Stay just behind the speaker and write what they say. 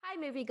Hi,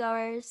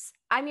 moviegoers.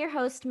 I'm your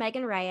host,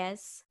 Megan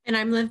Reyes, And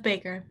I'm Liv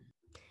Baker.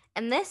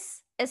 and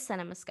this is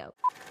CinemaScope.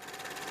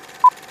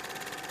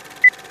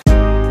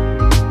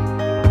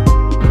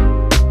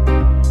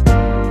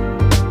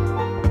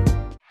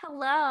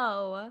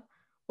 Hello.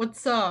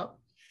 What's up?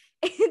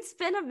 It's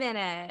been a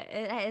minute.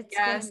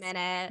 It's been a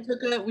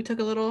minute We took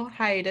a little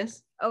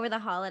hiatus. over the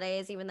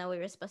holidays, even though we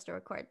were supposed to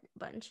record a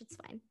bunch. It's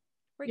fine.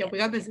 We're Yeah, good. we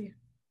got busy.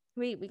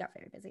 We got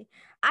very busy.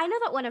 I know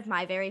that one of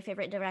my very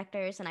favorite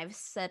directors, and I've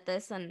said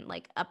this in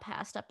like a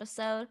past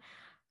episode,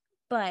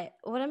 but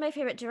one of my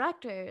favorite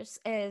directors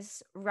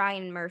is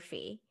Ryan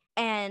Murphy.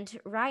 And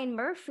Ryan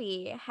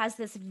Murphy has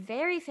this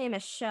very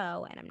famous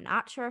show, and I'm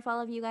not sure if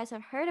all of you guys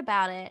have heard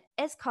about it.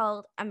 It's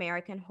called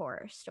American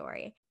Horror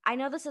Story. I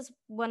know this is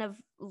one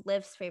of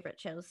Liv's favorite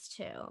shows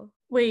too.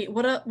 Wait,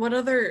 what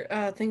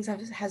other things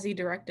has he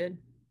directed?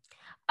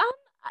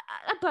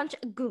 A bunch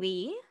of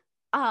Glee.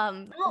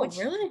 Oh, Which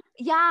really?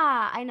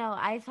 yeah, I know.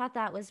 I thought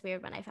that was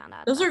weird when I found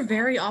out Those about are that.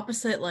 very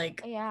opposite,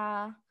 like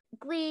Yeah.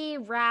 Glee,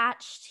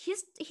 Ratched.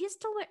 He's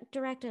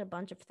directed a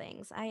bunch of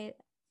things. I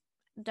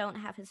don't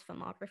have his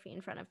filmography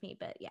in front of me,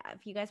 but yeah,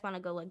 if you guys want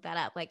to go look that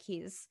up, like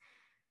he's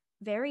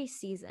very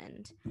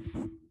seasoned.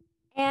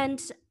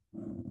 And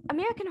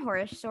American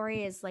Horror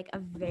Story is like a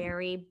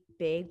very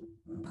big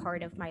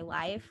part of my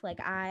life.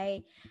 Like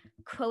I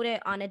quote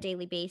it on a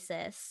daily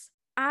basis.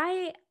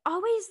 I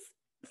always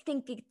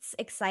think it's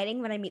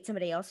exciting when I meet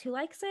somebody else who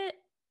likes it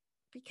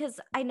because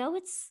I know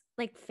it's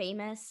like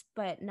famous,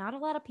 but not a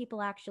lot of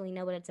people actually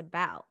know what it's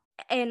about.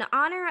 In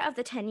honor of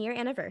the 10-year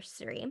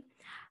anniversary,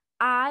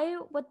 I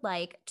would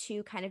like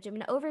to kind of do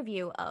an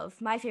overview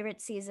of my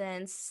favorite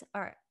seasons,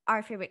 or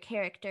our favorite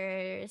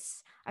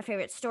characters, our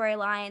favorite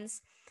storylines.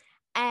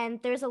 And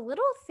there's a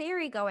little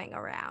theory going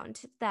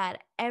around that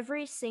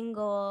every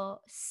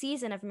single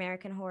season of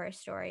American Horror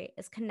Story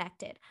is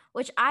connected,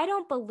 which I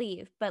don't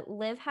believe, but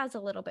Liv has a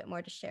little bit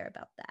more to share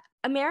about that.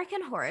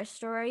 American Horror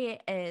Story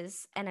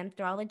is an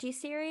anthology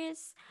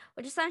series,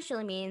 which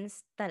essentially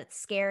means that it's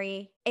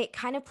scary. It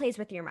kind of plays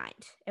with your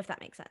mind, if that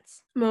makes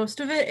sense.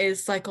 most of it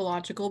is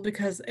psychological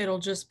because it'll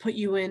just put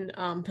you in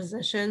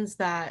positions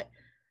that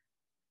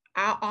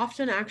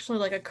often actually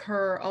like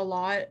occur a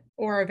lot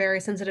or are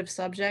very sensitive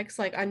subjects.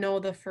 Like I know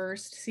the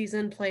first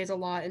season plays a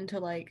lot into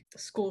like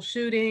school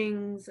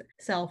shootings,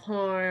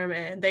 self-harm,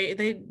 and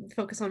they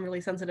focus on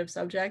really sensitive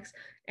subjects,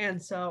 and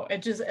so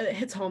it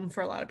hits home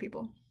for a lot of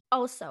people.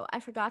 Also, I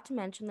forgot to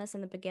mention this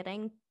in the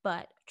beginning,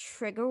 but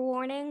trigger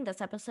warning,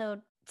 this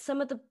episode, some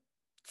of the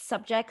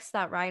subjects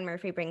that Ryan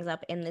Murphy brings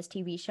up in this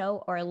TV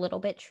show are a little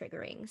bit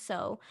triggering.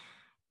 So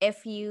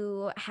if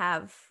you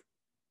have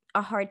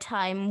a hard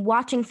time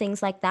watching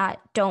things like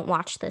that, don't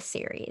watch this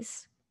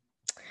series.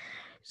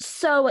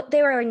 So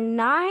there are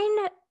 9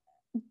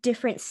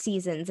 different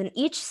seasons, and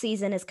each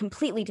season is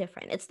completely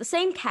different. It's the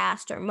same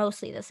cast, or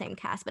mostly the same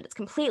cast, but it's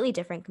completely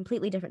different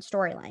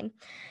storyline.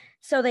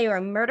 So they are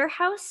Murder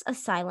House,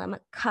 Asylum,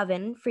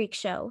 Coven, Freak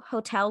Show,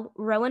 Hotel,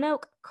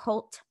 Roanoke,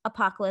 Cult,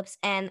 Apocalypse,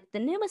 and the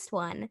newest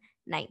one,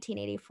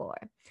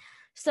 1984.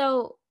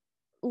 So,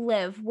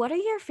 Liv, what are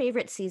your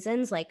favorite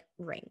seasons, like,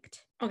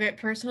 ranked? Okay,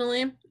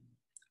 personally,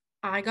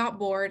 I got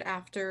bored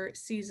after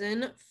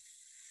season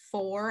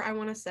 4, I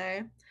want to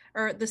say,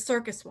 or the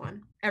circus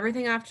one.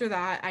 Everything after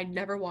that, I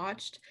never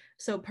watched.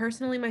 So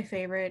personally, my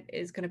favorite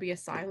is going to be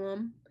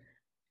Asylum,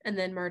 and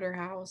then Murder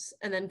House,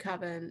 and then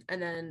Coven,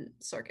 and then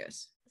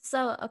Circus.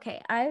 So,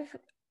 okay,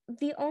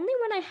 the only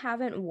one I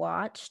haven't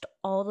watched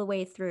all the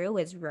way through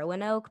is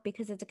Roanoke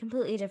because it's a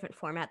completely different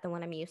format than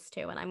what I'm used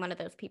to. And I'm one of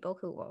those people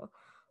who will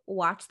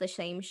watch the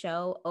same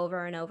show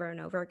over and over and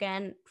over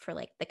again for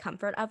like the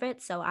comfort of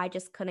it. So I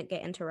just couldn't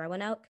get into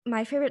Roanoke.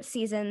 My favorite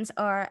seasons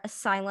are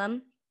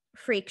Asylum,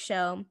 Freak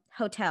Show,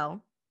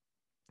 Hotel,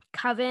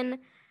 Coven,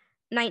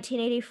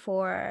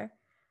 1984,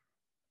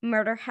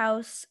 Murder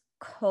House,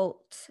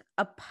 Cult,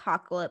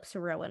 Apocalypse,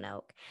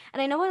 Roanoke.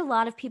 And I know a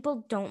lot of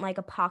people don't like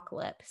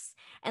Apocalypse.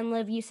 And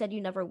Liv, you said you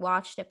never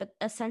watched it, but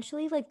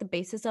essentially, like, the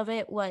basis of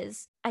it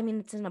was, I mean,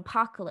 it's an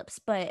apocalypse,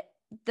 but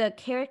the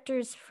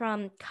characters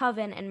from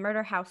Coven and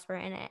Murder House were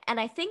in it. And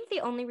I think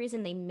the only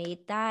reason they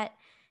made that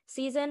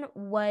season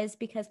was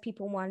because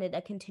people wanted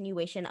a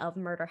continuation of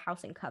Murder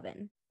House and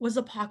Coven. Was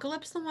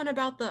Apocalypse the one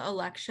about the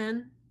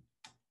election?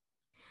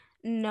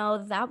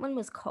 No, that one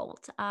was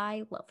Cult.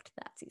 I loved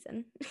that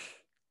season.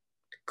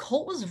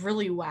 Cult was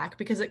really whack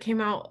because it came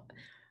out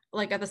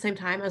like at the same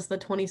time as the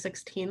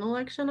 2016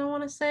 election, I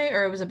want to say,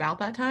 or it was about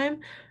that time.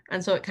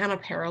 And so it kind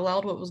of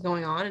paralleled what was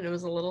going on, and it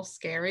was a little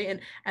scary.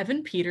 And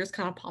Evan Peters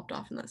kind of popped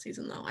off in that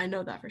season, though. I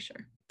know that for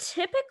sure.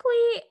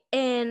 Typically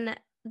in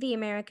the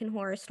American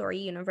Horror Story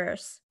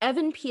universe,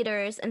 Evan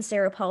Peters and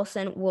Sarah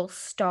Paulson will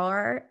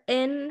star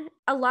in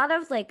a lot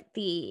of like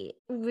the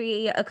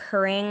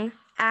reoccurring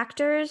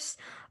actors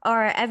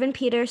are Evan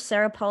Peters,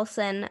 Sarah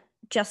Paulson,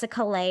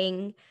 Jessica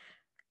Lange,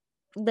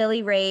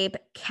 Lily Rabe,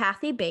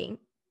 Kathy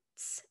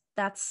Bates.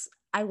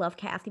 I love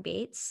Kathy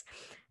Bates.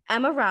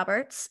 Emma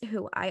Roberts,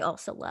 who I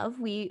also love.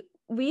 We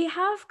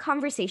have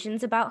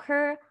conversations about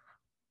her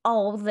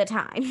all the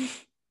time.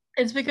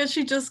 It's because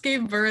she just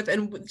gave birth,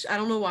 and I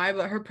don't know why,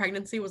 but her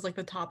pregnancy was like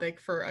the topic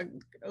for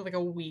like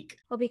a week.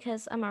 Well,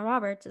 because Emma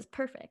Roberts is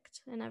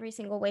perfect in every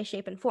single way,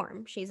 shape, and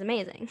form. She's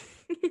amazing.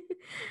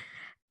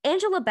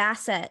 Angela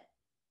Bassett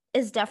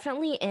is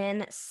definitely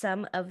in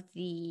some of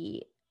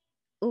the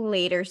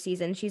later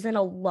seasons. She's in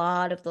a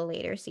lot of the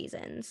later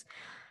seasons.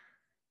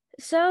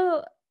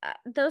 So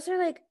those are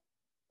like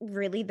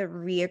really the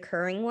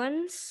reoccurring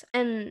ones.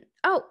 And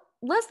oh,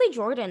 Leslie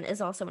Jordan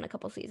is also in a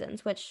couple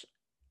seasons, which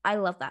I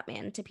love that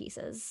man to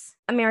pieces.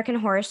 American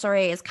Horror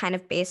Story is kind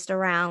of based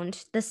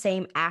around the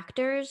same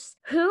actors.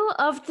 Who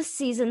of the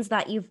seasons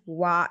that you've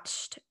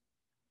watched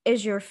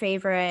is your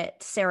favorite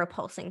Sarah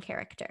Paulson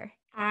character?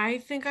 I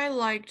think I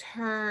liked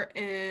her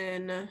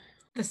in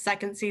the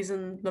second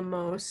season the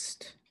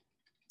most,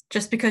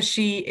 just because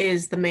she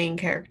is the main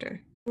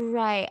character.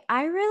 Right.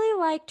 I really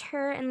liked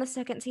her in the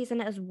second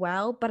season as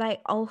well, but I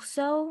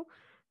also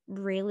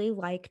really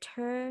liked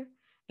her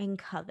in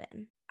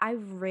Coven. I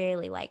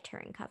really liked her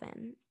in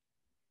Coven.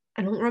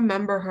 I don't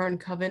remember her in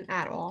Coven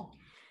at all.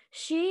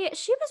 She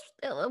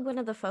was one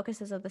of the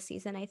focuses of the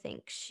season, I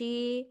think.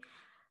 She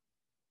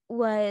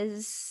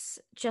was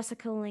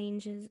Jessica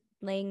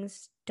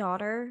Lange's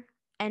daughter,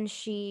 and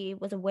she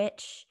was a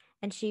witch,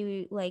 and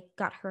she like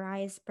got her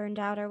eyes burned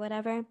out or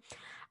whatever.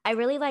 I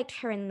really liked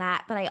her in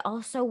that, but I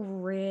also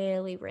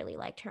really, really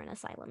liked her in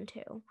Asylum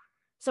too.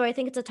 So I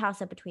think it's a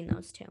toss up between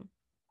those two.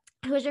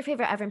 Who is your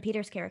favorite Evan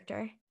Peters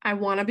character? I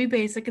want to be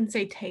basic and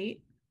say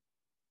Tate,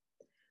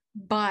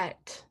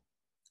 but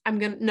I'm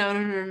gonna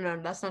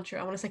no, that's not true.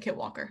 I want to say Kit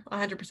Walker,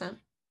 100%.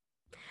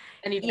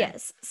 Any day.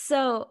 Yes.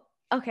 So,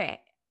 okay.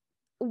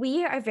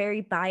 We are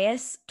very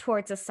biased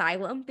towards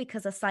Asylum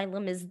because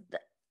Asylum is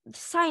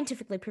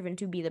scientifically proven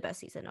to be the best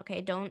season.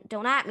 Okay, don't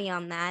at me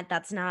on that.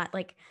 That's not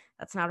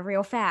a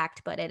real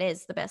fact, but it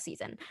is the best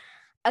season.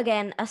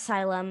 Again,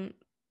 Asylum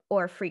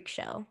or Freak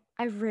Show.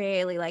 I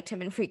really liked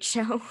him in Freak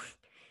Show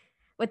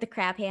with the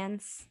crab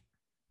hands.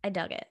 I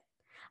dug it.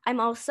 I'm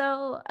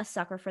also a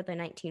sucker for the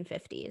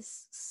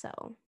 1950s.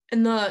 So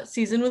In the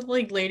season with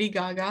like Lady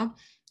Gaga,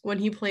 when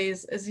he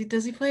plays,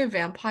 does he play a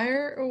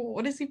vampire or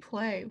what does he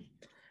play?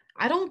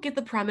 I don't get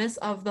the premise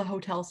of the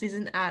hotel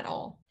season at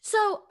all.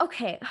 So,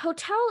 okay,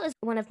 Hotel is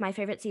one of my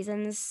favorite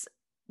seasons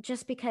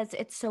just because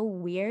it's so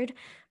weird,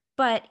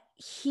 but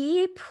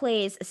he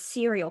plays a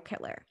serial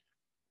killer.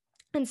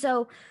 And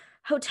so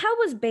Hotel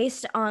was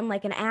based on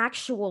like an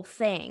actual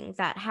thing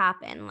that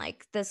happened.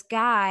 Like this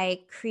guy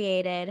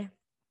created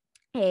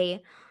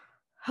a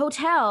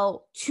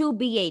hotel to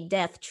be a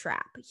death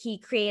trap. He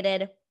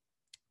created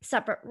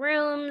separate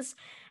rooms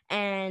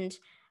and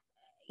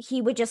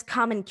he would just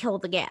come and kill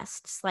the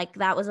guests. Like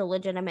that was a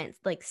legitimate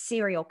like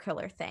serial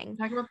killer thing.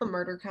 Talking about the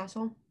murder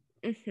castle.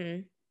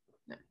 Mhm.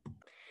 Yeah.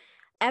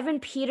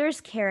 Evan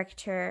Peters'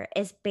 character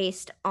is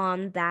based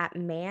on that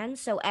man.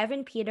 So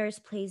Evan Peters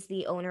plays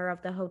the owner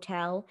of the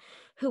hotel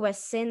who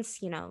has since,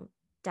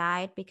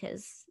 died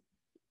because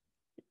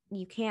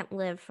you can't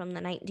live from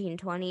the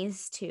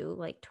 1920s to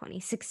like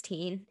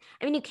 2016.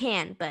 I mean, you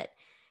can, but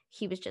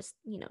he was just,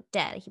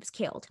 dead. He was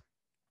killed.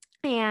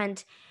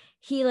 And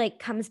he like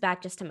comes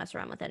back just to mess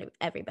around with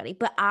everybody.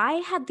 But I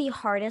had the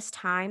hardest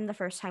time the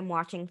first time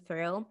watching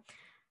through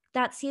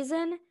that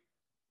season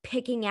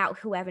picking out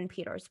who Evan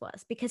Peters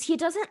was because he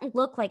doesn't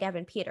look like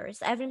Evan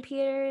Peters. Evan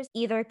Peters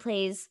either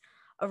plays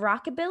a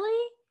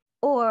rockabilly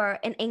or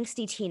an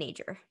angsty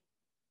teenager.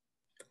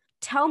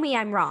 Tell me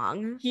I'm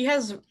wrong. He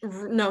has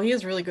no, he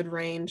has really good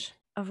range.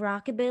 A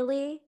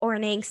rockabilly or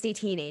an angsty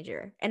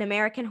teenager. An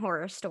American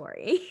Horror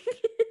Story.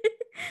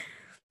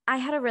 I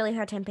had a really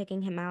hard time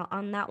picking him out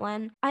on that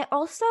one. I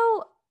also,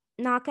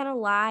 not gonna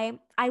lie,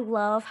 I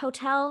love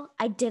Hotel.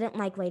 I didn't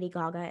like Lady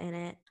Gaga in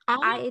it.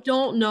 I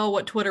don't know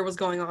what Twitter was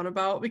going on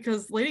about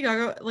because Lady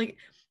Gaga, like,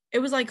 it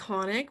was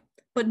iconic,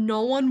 but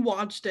no one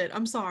watched it.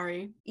 I'm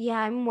sorry. Yeah,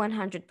 I'm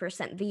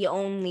 100% the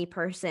only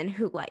person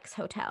who likes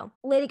Hotel.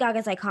 Lady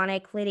Gaga's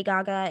iconic. Lady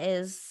Gaga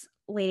is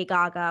Lady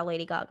Gaga.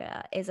 Lady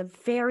Gaga is a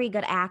very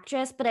good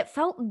actress, but it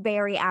felt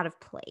very out of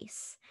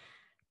place.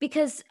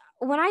 Because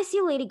when I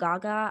see Lady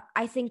Gaga,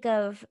 I think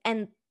of,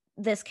 and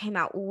this came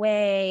out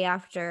way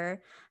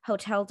after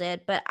Hotel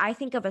did, but I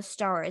think of A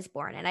Star is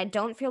Born, and I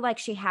don't feel like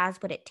she has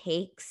what it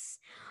takes,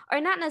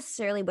 or not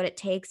necessarily what it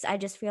takes. I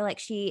just feel like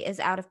she is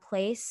out of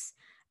place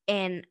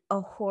in a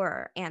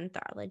horror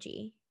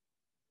anthology.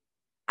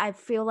 I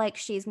feel like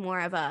she's more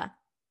of a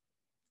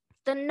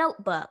The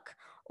Notebook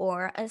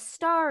or A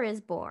Star is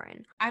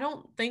Born. I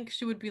don't think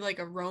she would be like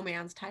a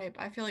romance type.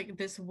 I feel like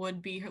this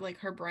would be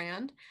her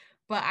brand,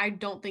 but I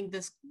don't think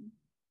this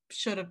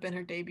should have been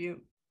her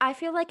debut. I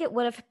feel like it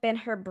would have been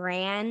her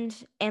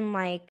brand in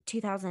like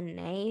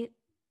 2008.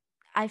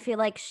 I feel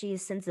like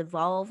she's since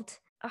evolved.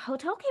 A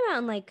Hotel came out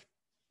in like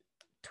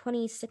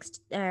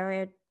 2016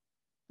 or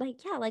like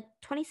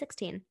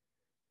 2016.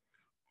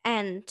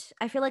 And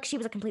I feel like she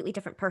was a completely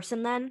different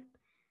person then.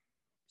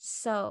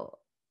 So,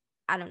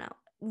 I don't know.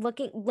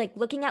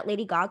 Looking at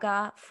Lady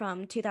Gaga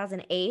from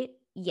 2008,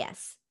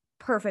 yes,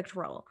 perfect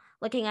role.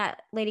 Looking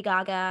at Lady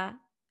Gaga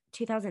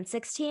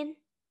 2016,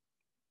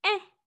 eh.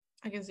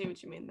 I can see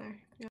what you mean there.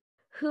 Yeah.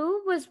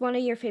 Who was one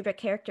of your favorite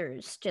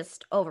characters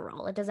just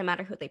overall? It doesn't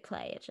matter who they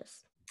play. It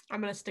just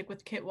I'm gonna stick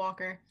with Kit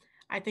Walker.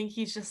 I think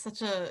he's just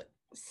such a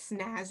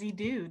snazzy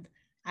dude.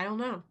 I don't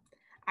know.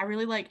 I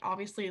really like,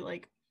 obviously,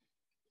 like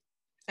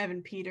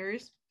Evan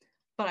Peters,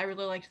 but I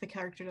really liked the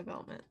character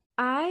development.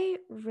 I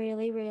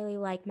really, really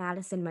like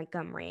Madison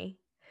Montgomery,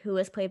 who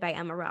is played by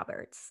Emma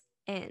Roberts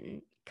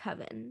in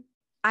Coven.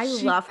 I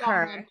She love got on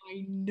her.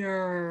 my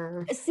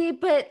nerves. See,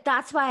 but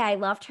that's why I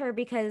loved her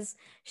because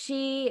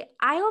I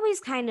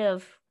always kind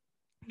of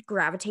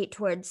gravitate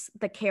towards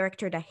the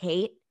character to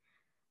hate.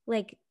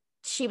 Like,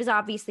 she was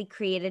obviously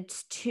created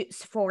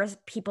for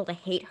people to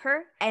hate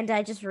her, and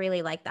I just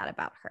really like that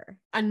about her.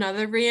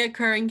 Another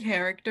reoccurring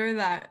character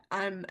that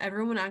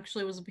everyone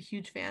actually was a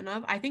huge fan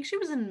of, I think she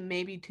was in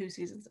maybe 2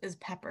 seasons, is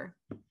Pepper.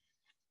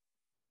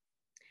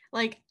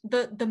 Like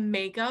the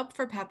makeup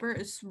for Pepper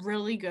is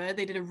really good.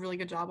 They did a really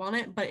good job on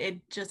it, but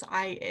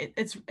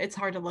it's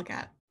hard to look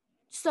at.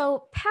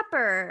 So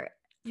Pepper,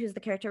 who's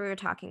the character we were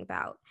talking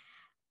about,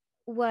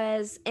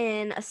 was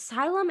in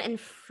Asylum and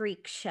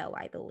Freak Show,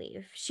 I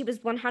believe. She was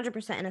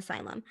 100% in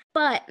Asylum.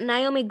 But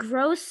Naomi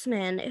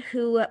Grossman,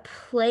 who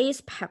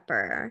plays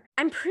Pepper,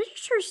 I'm pretty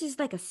sure she's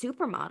like a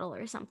supermodel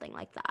or something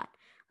like that.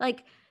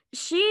 Like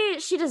she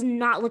does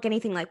not look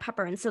anything like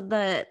Pepper, and so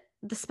the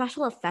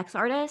special effects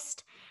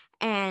artist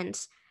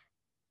and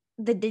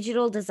the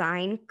digital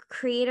design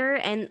creator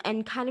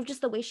and kind of just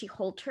the way she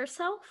holds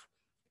herself,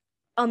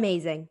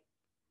 amazing.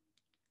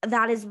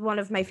 That is one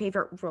of my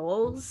favorite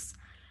roles.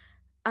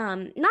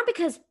 Not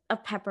because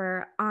of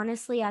Pepper.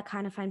 Honestly, I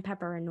kind of find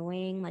Pepper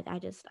annoying. Like I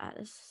just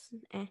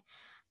eh.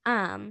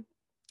 Um,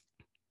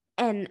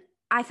 and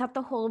I thought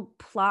the whole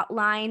plot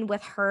line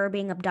with her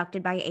being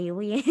abducted by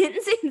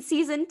aliens in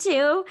season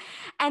 2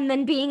 and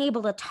then being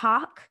able to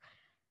talk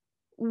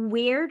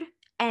weird,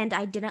 and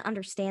I didn't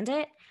understand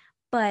it,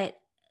 but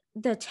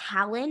the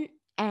talent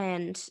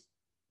and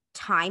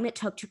time it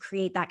took to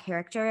create that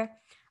character,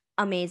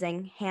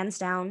 amazing, hands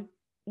down,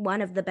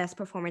 one of the best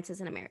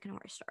performances in American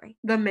Horror Story.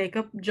 The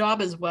makeup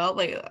job as well,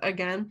 like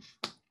again,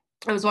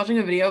 I was watching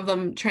a video of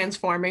them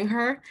transforming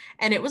her,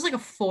 and it was like a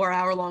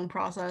 4-hour long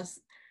process,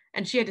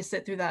 and she had to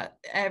sit through that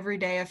every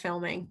day of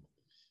filming.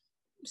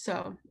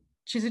 So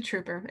she's a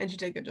trooper, and she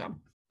did a good job.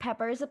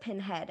 Pepper is a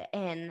pinhead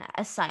in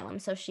Asylum,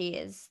 so she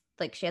has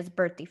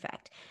birth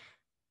defect.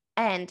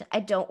 And I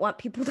don't want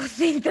people to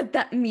think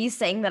that me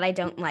saying that I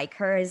don't like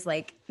her is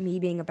like me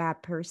being a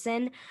bad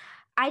person.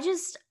 I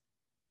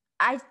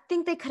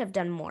think they could have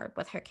done more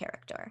with her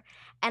character.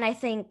 And I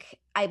think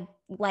I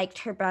liked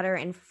her better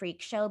in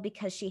Freak Show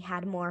because she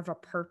had more of a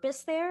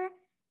purpose there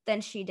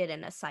than she did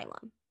in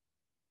Asylum.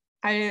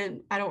 I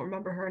don't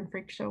remember her in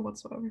Freak Show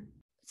whatsoever.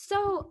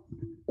 So,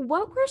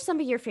 what were some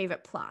of your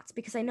favorite plots?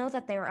 Because I know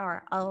that there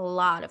are a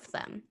lot of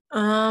them.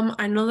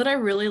 I know that I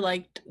really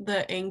liked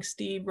the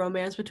angsty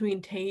romance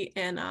between Tate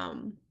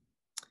and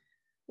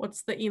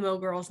what's the emo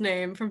girl's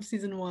name from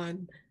season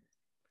 1?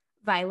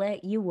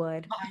 Violet, you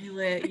would.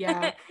 Violet,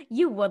 yeah.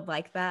 You would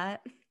like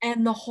that.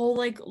 And the whole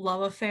like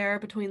love affair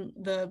between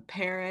the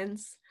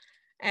parents,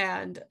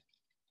 and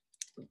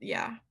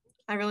yeah,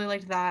 I really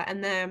liked that.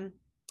 And then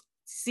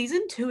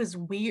season 2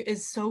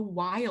 is so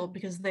wild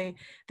because they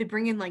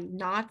bring in like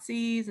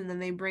Nazis, and then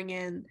they bring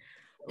in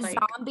like,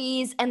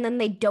 Zombies, and then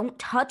they don't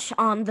touch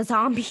on the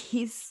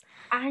zombies.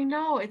 I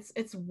know,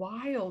 it's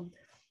wild.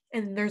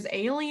 And there's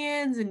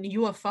aliens and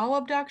UFO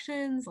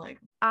abductions, like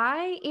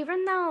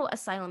Even though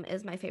Asylum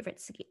is my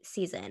favorite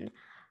season,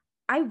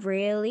 I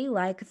really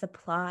like the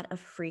plot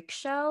of Freak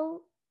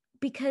Show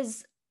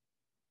because,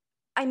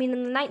 I mean,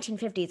 in the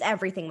 1950s,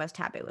 everything was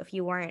taboo. If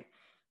you weren't,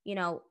 you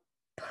know,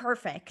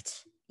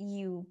 perfect,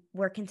 you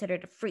were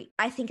considered a freak.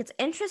 I think it's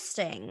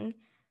interesting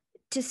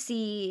to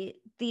see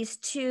these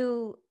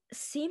two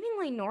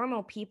seemingly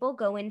normal people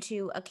go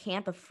into a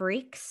camp of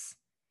freaks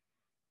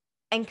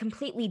and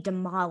completely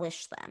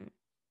demolish them.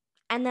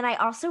 And then I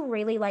also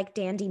really like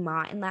Dandy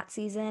Mott in that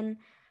season.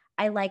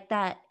 I like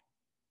that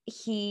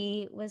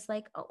he was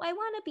like, oh, I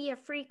want to be a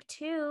freak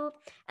too.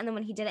 And then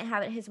when he didn't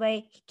have it his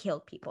way, he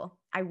killed people.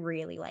 I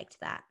really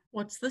liked that.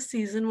 what's the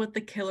season with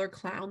the killer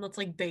clown that's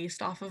like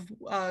based off of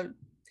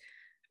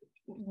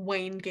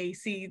Wayne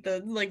Gacy,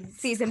 the like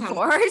Season clown.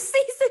 4.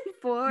 Season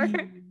 4.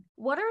 Mm.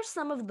 What are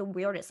some of the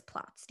weirdest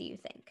plots, do you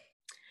think?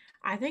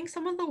 I think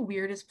some of the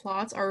weirdest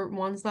plots are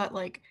ones that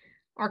like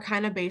are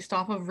kind of based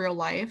off of real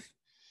life.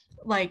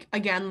 Like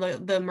again,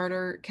 the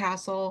murder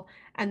castle,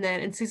 and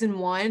then in season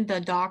 1,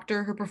 the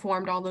doctor who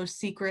performed all those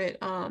secret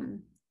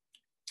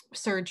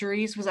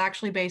surgeries was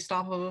actually based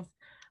off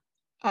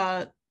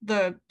of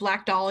the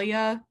Black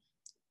Dahlia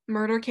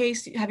murder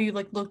case. Have you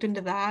like looked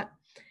into that?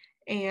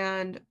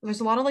 And there's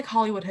a lot of like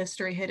Hollywood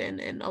history hidden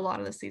in a lot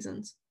of the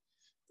seasons,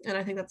 and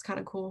I think that's kind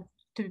of cool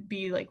to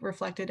be like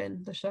reflected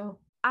in the show.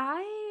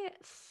 I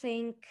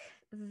think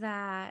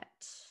that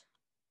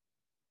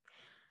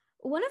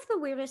one of the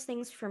weirdest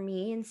things for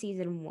me in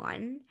season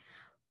 1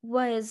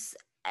 was,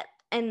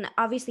 and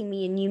obviously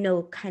me and you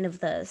know kind of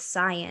the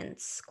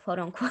science, quote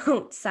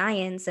unquote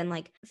science, and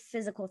like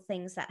physical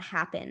things that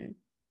happen,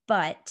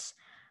 but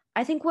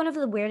I think one of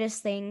the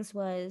weirdest things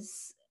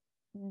was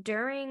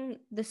during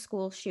the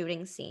school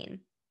shooting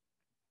scene,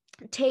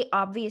 Tate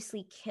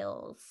obviously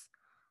kills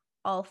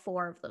all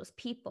 4 of those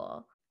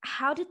people.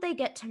 How did they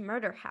get to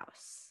Murder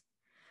House?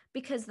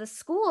 Because the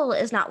school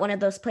is not one of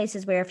those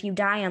places where if you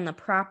die on the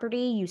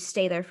property, you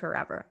stay there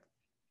forever.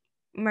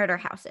 Murder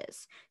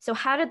houses. So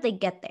how did they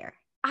get there?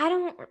 I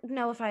don't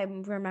know if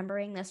I'm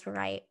remembering this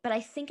right, but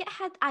I think it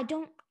had I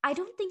don't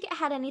think it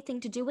had anything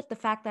to do with the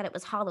fact that it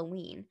was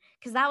Halloween,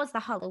 because that was the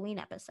Halloween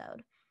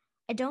episode.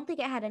 I don't think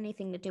it had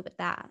anything to do with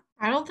that.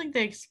 I don't think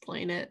they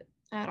explain it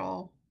at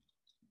all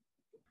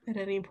at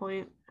any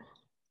point.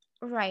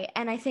 Right.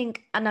 And I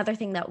think another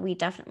thing that we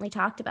definitely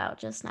talked about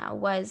just now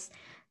was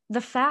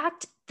the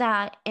fact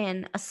that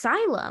in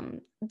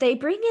Asylum, they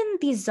bring in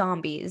these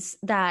zombies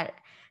that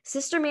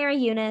Sister Mary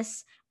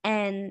Eunice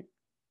and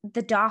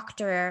the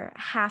doctor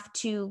have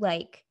to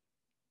like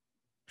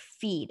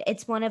feed.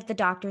 It's one of the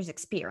doctor's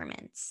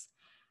experiments.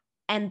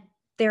 And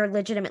they're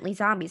legitimately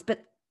zombies,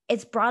 but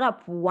it's brought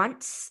up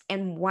once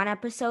in one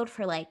episode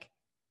for like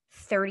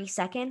 30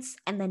 seconds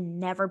and then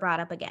never brought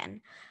up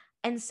again.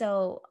 And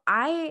so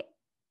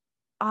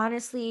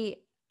honestly,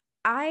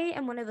 I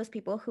am one of those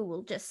people who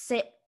will just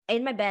sit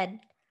in my bed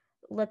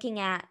looking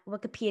at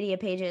Wikipedia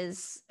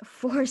pages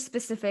for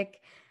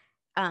specific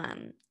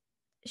um,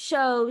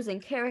 shows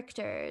and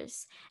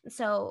characters. And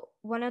so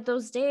one of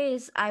those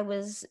days, I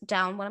was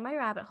down one of my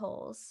rabbit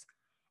holes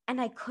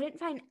and I couldn't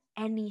find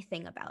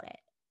anything about it.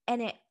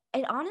 And it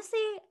honestly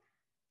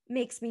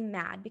makes me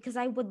mad because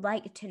I would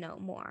like to know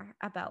more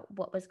about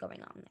what was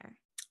going on there.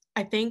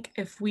 I think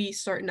if we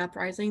start an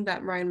uprising,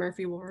 that Ryan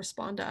Murphy will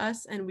respond to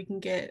us and we can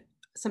get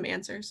some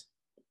answers.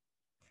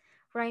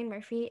 Ryan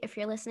Murphy, if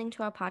you're listening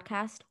to our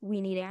podcast,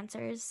 we need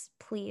answers,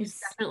 He's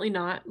please. definitely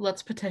not.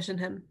 Let's petition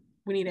him.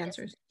 We need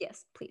answers.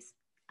 Yes, please.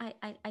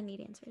 I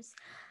need answers.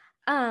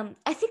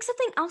 I think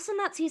something else in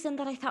that season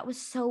that I thought was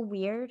so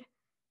weird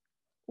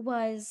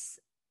was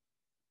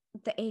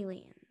the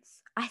aliens.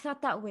 I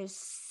thought that was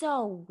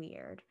so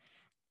weird.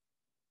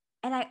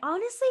 And I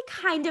honestly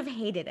kind of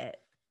hated it.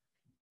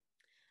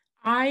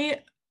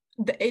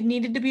 It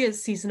needed to be a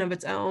season of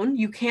its own.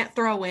 You can't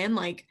throw in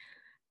like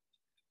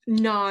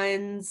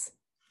nuns,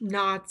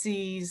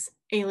 Nazis,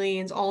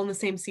 aliens all in the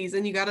same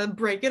season. You got to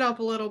break it up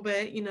a little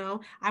bit, you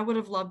know. I would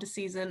have loved a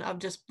season of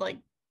just like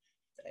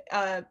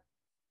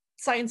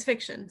science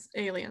fiction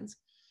aliens,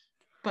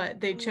 but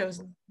they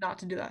chose not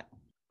to do that.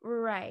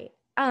 Right.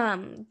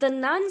 The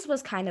nuns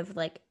was kind of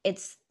like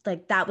it's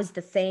like that was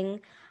the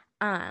thing.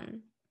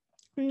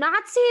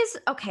 Nazis,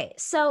 okay,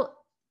 so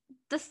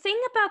the thing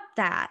about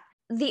that,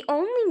 the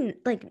only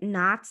like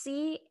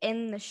Nazi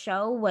in the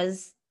show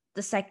was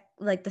the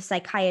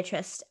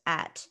psychiatrist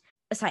at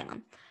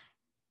Asylum.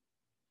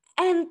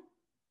 And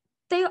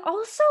they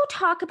also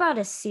talk about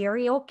a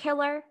serial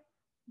killer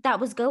that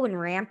was going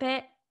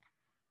rampant.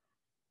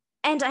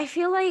 And I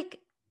feel like,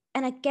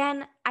 and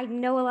again, I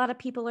know a lot of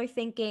people are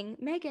thinking,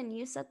 Megan,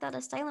 you said that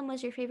Asylum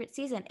was your favorite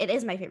season. It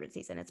is my favorite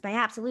season. It's my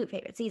absolute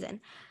favorite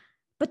season.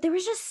 But there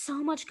was just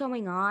so much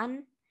going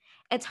on.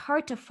 It's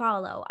hard to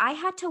follow. I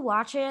had to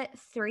watch it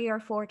 3 or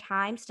 4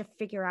 times to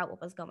figure out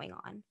what was going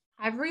on.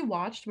 I've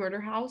rewatched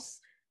Murder House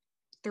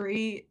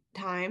 3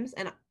 times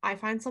and I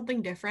find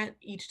something different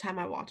each time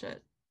I watch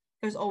it.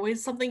 There's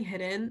always something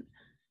hidden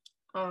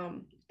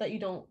that you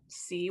don't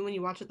see when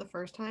you watch it the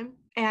first time.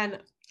 And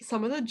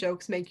some of the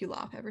jokes make you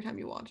laugh every time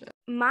you watch it.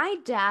 My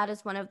dad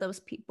is one of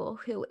those people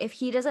who, if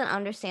he doesn't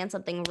understand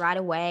something right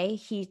away,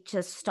 he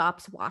just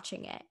stops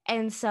watching it.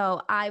 And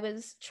so I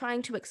was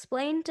trying to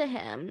explain to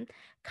him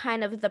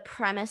kind of the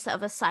premise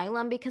of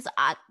Asylum because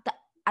I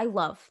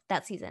love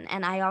that season.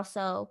 And I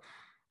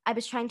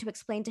was trying to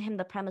explain to him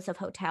the premise of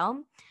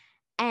Hotel.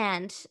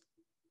 And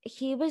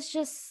he was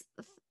just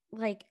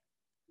like,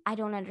 I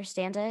don't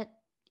understand it.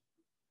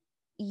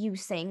 You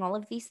saying all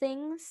of these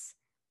things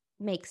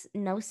makes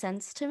no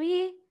sense to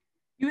me.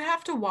 You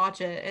have to watch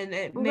it and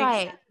it makes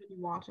Right. sense when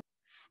you watch it.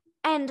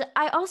 And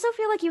I also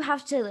feel like you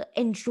have to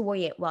enjoy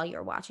it while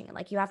you're watching it.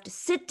 Like you have to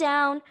sit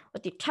down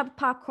with your tub of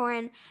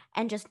popcorn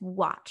and just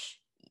watch.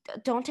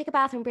 Don't take a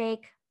bathroom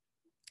break.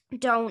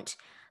 Don't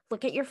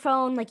look at your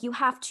phone. Like you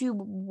have to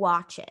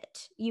watch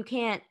it. You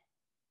can't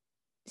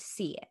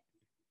see it.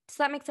 Does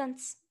that make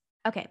sense?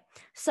 Okay.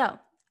 So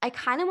I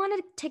kind of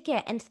wanted to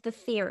get into the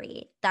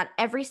theory that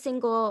every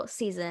single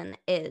season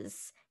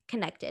is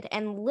connected.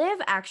 And Liv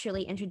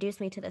actually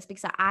introduced me to this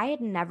because I had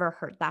never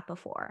heard that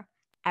before,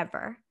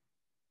 ever.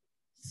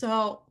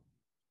 So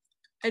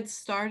it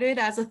started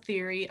as a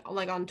theory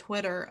like on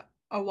Twitter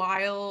a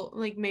while,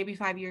 like maybe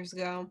 5 years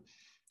ago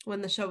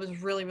when the show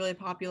was really, really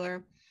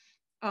popular.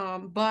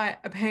 But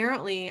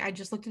apparently I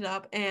just looked it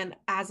up and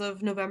as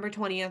of November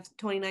 20th,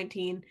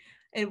 2019,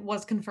 it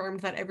was confirmed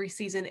that every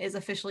season is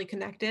officially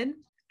connected.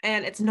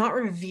 And it's not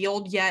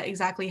revealed yet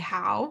exactly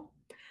how,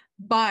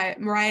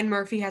 but Ryan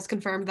Murphy has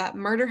confirmed that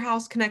Murder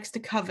House connects to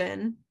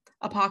Coven,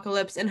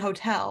 Apocalypse, and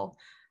Hotel,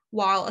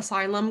 while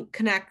Asylum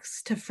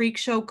connects to Freak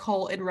Show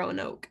Cult in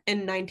Roanoke in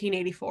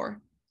 1984.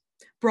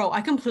 Bro,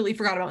 I completely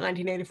forgot about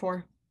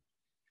 1984.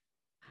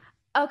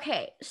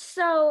 Okay,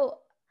 so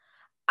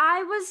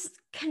I was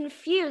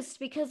confused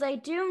because I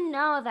do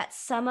know that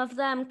some of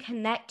them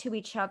connect to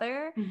each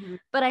other, Mhm.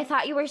 but I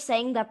thought you were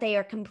saying that they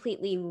are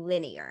completely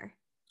linear.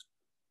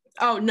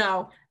 Oh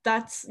no,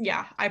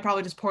 yeah, I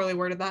probably just poorly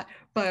worded that,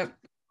 but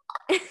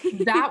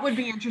that would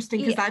be interesting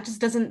because Yeah, that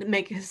just doesn't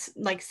make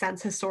like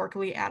sense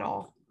historically at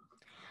all.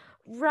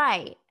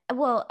 right.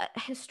 Well,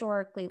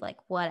 historically, like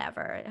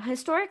whatever.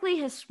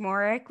 Historically,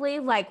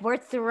 like we're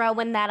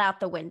throwing that out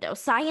the window.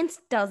 Science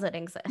doesn't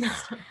exist.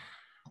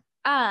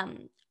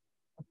 Um,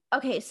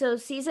 okay, so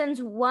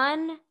seasons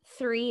 1,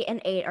 3,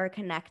 and 8 are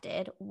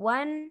connected.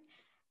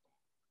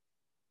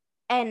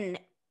 And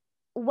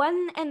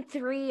 1 and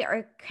 3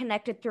 are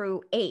connected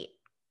through 8,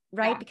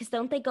 right? Yeah. Because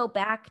don't they go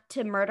back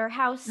to Murder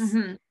House?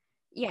 Hmm.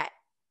 Yeah.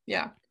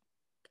 Yeah.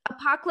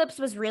 Apocalypse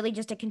was really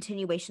just a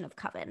continuation of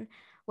Coven,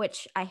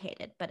 which I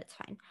hated, but it's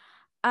fine.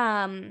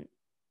 Um,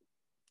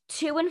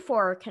 2 and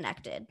 4 are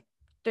connected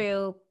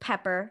through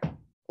Pepper.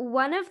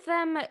 One of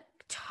them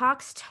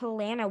talks to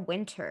Lana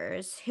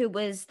Winters, who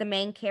was the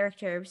main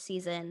character of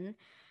season.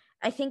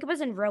 I think it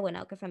was in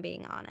Roanoke, if I'm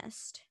being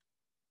honest.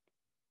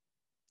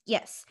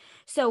 Yes.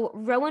 So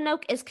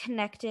Roanoke is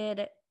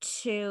connected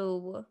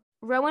to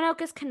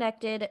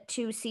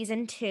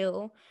season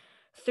 2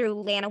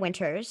 through Lana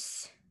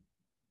Winters.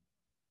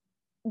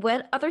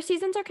 What other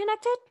seasons are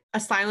connected?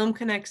 Asylum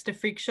connects to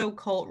Freak Show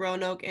Cult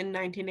Roanoke in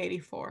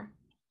 1984.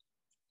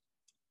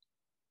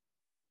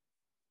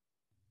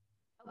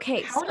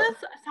 Okay, How so does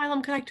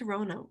Asylum connect to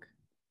Roanoke?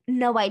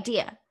 no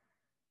idea.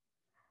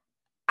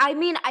 I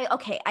mean,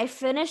 I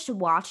finished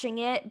watching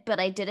it,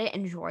 but I didn't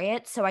enjoy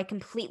it, so I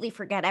completely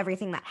forget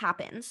everything that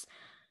happens.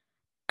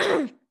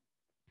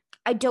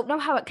 I don't know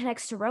how it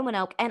connects to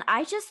Roanoke, and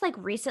I just like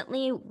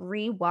recently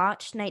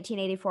rewatched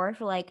 1984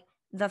 for like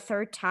the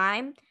third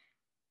time.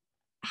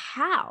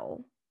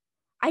 How?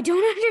 I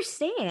don't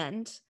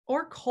understand.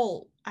 Or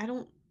Colt? I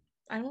don't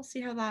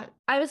see how that.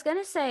 I was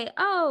gonna say,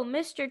 oh,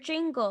 Mr.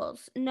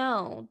 Jingles.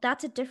 No,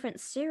 that's a different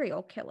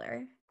serial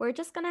killer. We're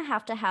just gonna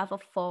have to have a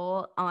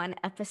full on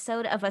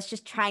episode of us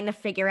just trying to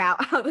figure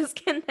out how this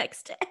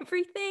connects to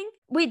everything.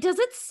 Wait, does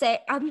it say?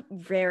 I'm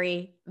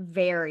very,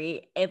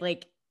 very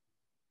like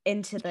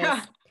into this.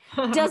 Yeah.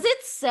 Does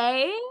it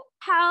say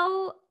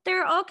how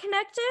they're all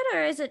connected,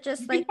 or is it You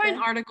just can like find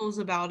the articles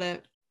about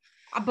it,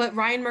 but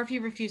Ryan Murphy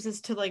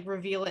refuses to like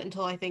reveal it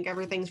until I think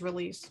everything's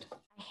released.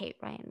 I hate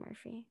Ryan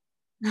Murphy.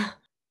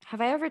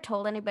 Have I ever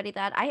told anybody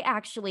that? I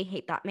actually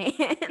hate that man.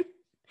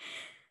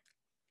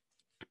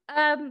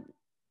 um,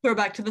 Throw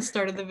back to the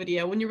start of the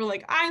video when you were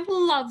like, I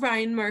love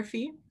Ryan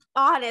Murphy.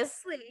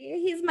 Honestly,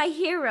 he's my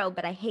hero,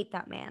 but I hate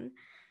that man.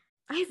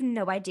 I have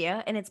no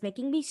idea, and it's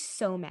making me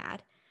so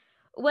mad.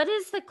 What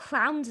is the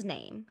clown's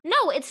name?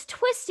 No, it's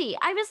Twisty.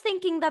 I was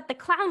thinking that the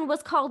clown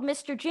was called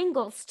Mr.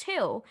 Jingles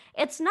too.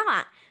 It's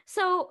not.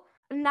 So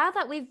now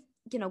that we've,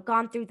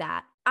 gone through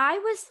that, I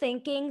was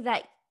thinking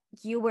that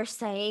you were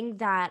saying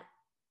that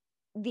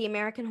the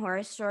American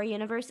Horror Story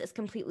universe is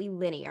completely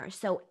linear.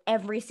 So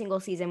every single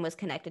season was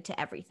connected to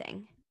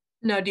everything.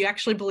 No, do you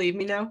actually believe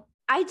me now?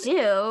 I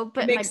do, It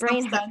but my makes no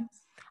brain hurt. sense.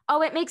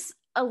 Oh, it makes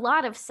a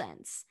lot of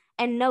sense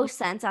and no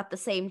sense at the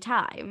same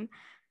time.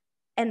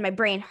 And my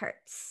brain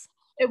hurts.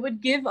 It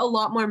would give a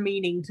lot more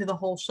meaning to the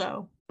whole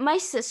show. My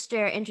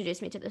sister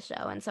introduced me to the show,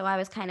 and so I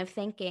was kind of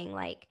thinking,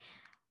 like,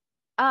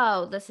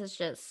 oh, this is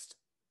just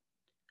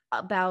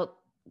about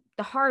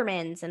the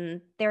Harmons and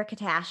their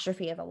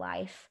catastrophe of a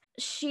life.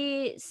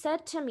 She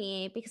said to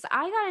me, because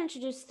I got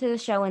introduced to the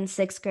show in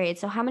 6th grade.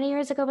 So, how many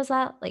years ago was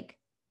that? Like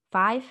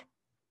 5?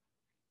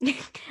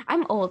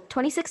 I'm old,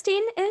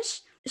 2016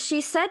 ish.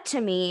 She said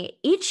to me,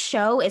 each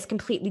show is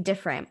completely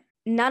different.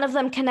 None of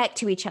them connect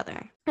to each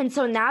other. And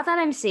so now that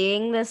I'm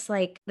seeing this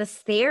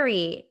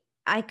theory,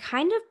 I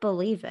kind of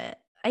believe it.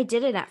 I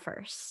didn't at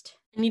first.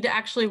 I need to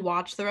actually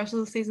watch the rest of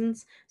the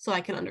seasons so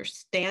I can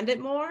understand it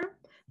more,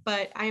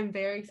 but I am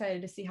very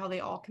excited to see how they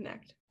all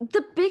connect.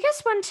 The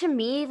biggest one to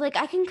me, like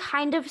I can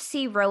kind of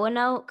see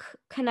Roanoke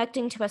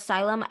connecting to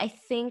Asylum. I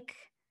think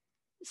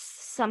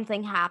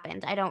something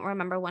happened. I don't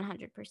remember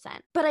 100%.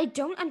 But I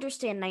don't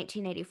understand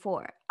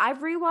 1984. I've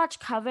rewatched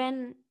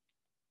Coven,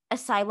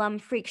 Asylum,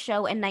 Freak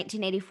Show, and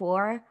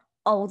 1984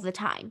 all the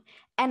time.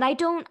 And I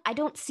don't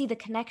see the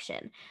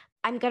connection.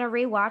 I'm going to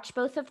rewatch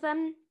both of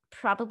them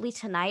probably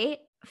tonight,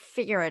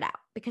 figure it out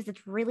because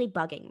it's really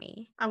bugging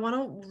me. I want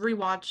to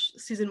rewatch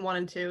season 1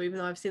 and 2, even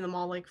though I've seen them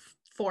all like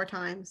 4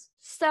 times.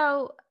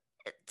 So,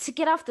 to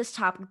get off this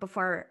topic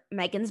before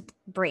Megan's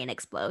brain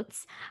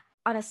explodes,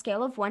 on a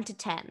scale of 1 to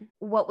 10,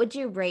 what would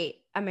you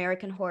rate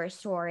American Horror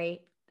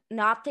Story?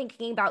 Not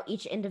thinking about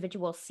each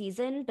individual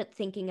season, but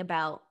thinking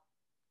about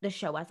the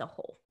show as a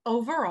whole.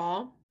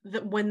 Overall,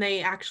 when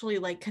they actually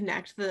like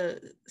connect the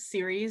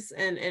series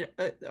and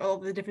all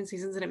the different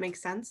seasons and it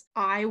makes sense,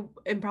 I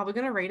am probably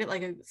going to rate it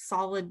like a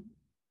solid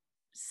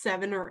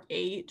 7 or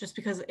 8, just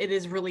because it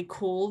is really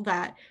cool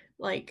that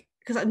like,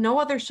 because no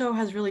other show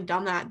has really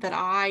done that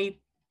I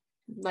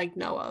like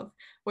know of,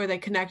 where they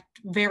connect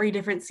very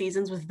different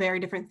seasons with very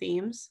different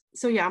themes.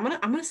 So yeah, I'm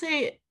gonna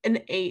say an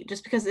 8,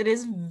 just because it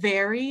is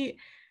very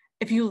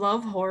if you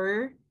love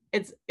horror,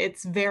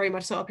 it's very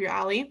much so up your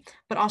alley,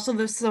 but also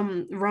there's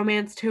some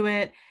romance to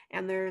it,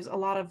 and there's a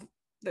lot of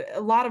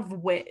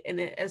wit in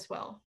it as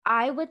well.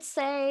 I would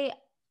say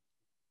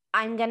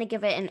I'm gonna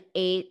give it an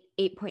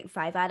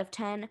 8.5 out of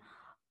 10,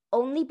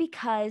 only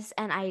because,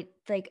 and I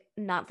like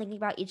not thinking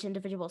about each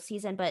individual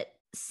season, but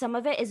some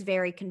of it is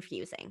very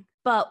confusing.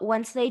 But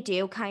once they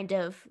do kind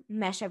of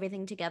mesh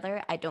everything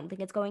together, I don't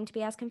think it's going to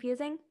be as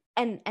confusing.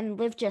 And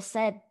Liv just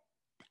said,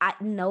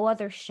 no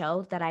other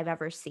show that I've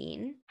ever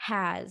seen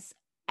has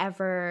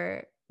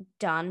ever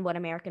done what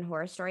American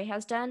Horror Story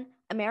has done.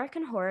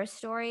 American Horror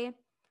Story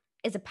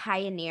is a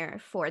pioneer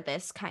for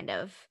this kind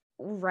of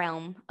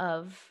realm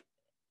of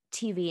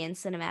TV and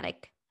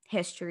cinematic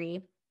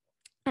history.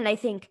 And I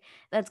think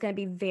that's going to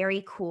be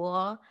very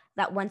cool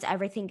that once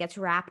everything gets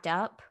wrapped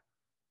up,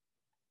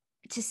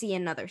 to see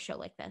another show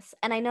like this.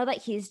 And I know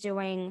that he's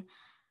doing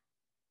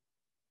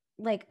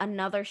like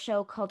another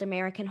show called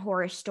American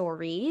Horror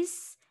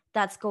Stories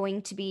that's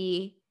going to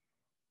be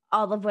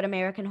all of what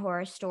American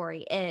Horror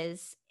Story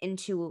is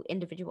into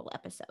individual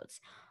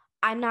episodes.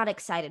 I'm not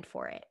excited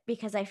for it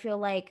because I feel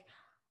like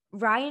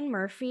Ryan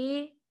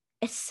Murphy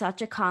is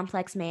such a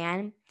complex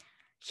man.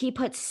 He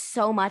puts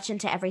so much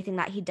into everything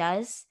that he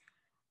does.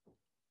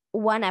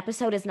 One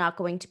episode is not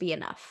going to be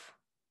enough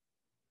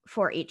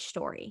for each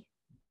story.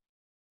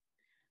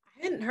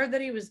 I hadn't heard that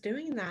he was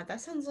doing that.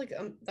 That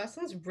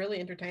sounds really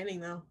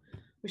entertaining though.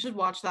 We should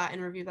watch that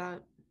and review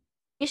that.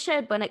 You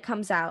should when it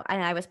comes out,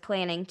 and I was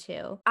planning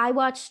to. I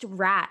watched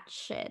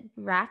Ratched,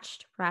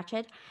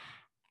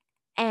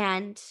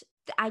 and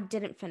I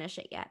didn't finish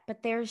it yet,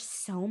 but there's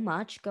so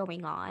much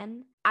going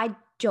on. I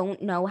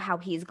don't know how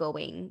he's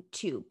going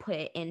to put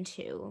it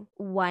into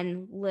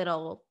one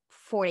little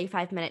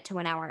 45-minute to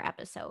an hour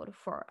episode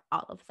for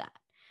all of that.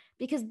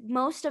 Because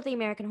most of the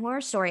American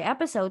Horror Story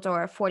episodes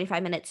are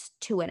 45 minutes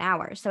to an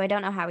hour. So I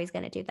don't know how he's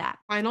going to do that.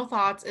 Final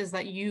thoughts is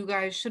that you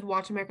guys should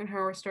watch American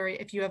Horror Story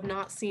if you have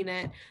not seen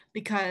it,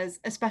 because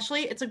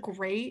especially it's a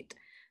great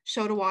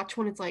show to watch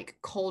when it's like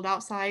cold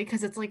outside,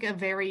 because it's like a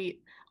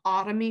very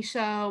autumny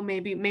show,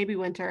 maybe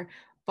winter,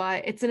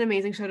 but it's an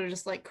amazing show to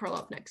just like curl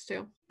up next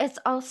to. It's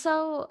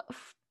also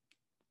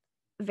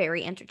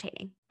very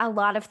entertaining. A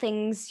lot of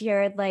things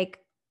you're like,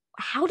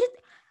 how did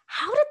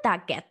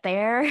that get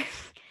there?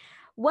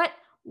 what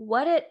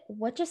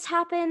what just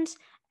happened?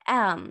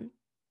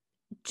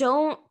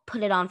 Don't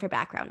put it on for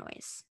background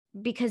noise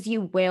because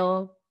you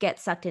will get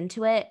sucked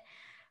into it.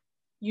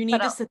 You need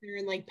But to sit there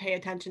and like pay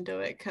attention to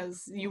it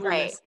because you will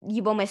right, miss.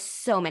 you will miss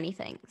so many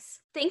things.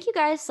 Thank you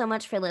guys so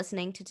much for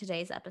listening to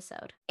today's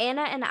episode.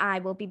 Anna and I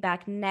will be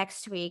back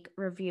next week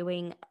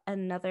reviewing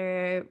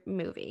another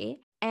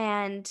movie.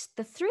 And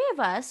the three of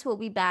us will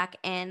be back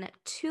in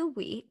 2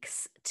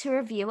 weeks to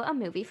review a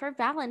movie for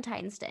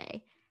Valentine's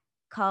Day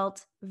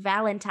called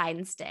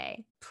Valentine's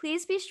Day.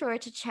 Please be sure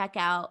to check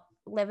out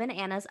Liv and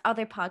Anna's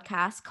other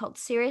podcast called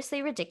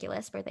Seriously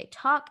Ridiculous, where they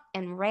talk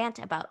and rant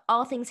about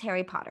all things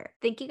Harry Potter.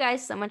 Thank you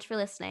guys so much for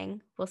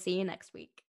listening. We'll see you next week.